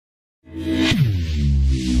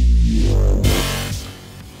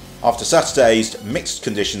After Saturday's mixed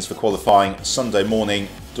conditions for qualifying, Sunday morning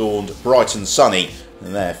dawned bright and sunny,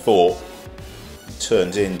 and therefore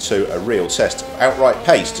turned into a real test of outright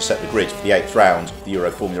pace to set the grid for the 8th round of the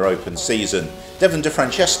Euroformula Open season. Devon De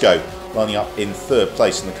Francesco lining up in 3rd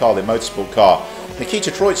place in the QUALY Motorsport car.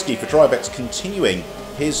 Nikita Troitsky for Drybex continuing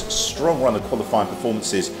his strong run of qualifying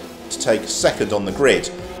performances to take 2nd on the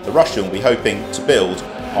grid. The Russian will be hoping to build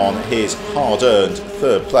on his hard-earned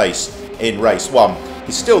 3rd place in race 1.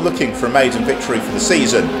 He's still looking for a maiden victory for the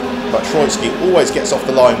season, but Troitsky always gets off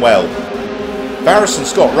the line well. Barrison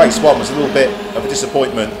Scott race 1 was a little bit of a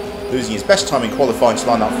disappointment, losing his best time in qualifying to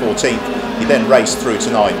line up 14th. He then raced through to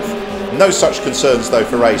 9th. No such concerns though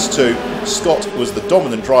for race 2. Scott was the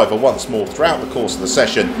dominant driver once more throughout the course of the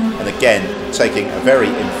session, and again taking a very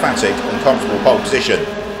emphatic and comfortable pole position.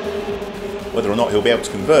 Whether or not he'll be able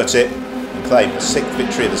to convert it and claim a 6th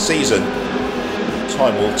victory of the season,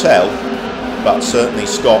 time will tell, but certainly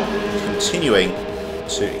Scott continuing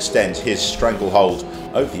to extend his stranglehold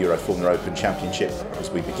over the Euroformula Open Championship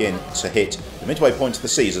as we begin to hit the midway point of the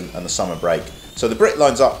season and the summer break. So the Brit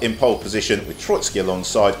lines up in pole position with Troitsky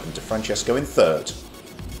alongside and De Francesco in 3rd.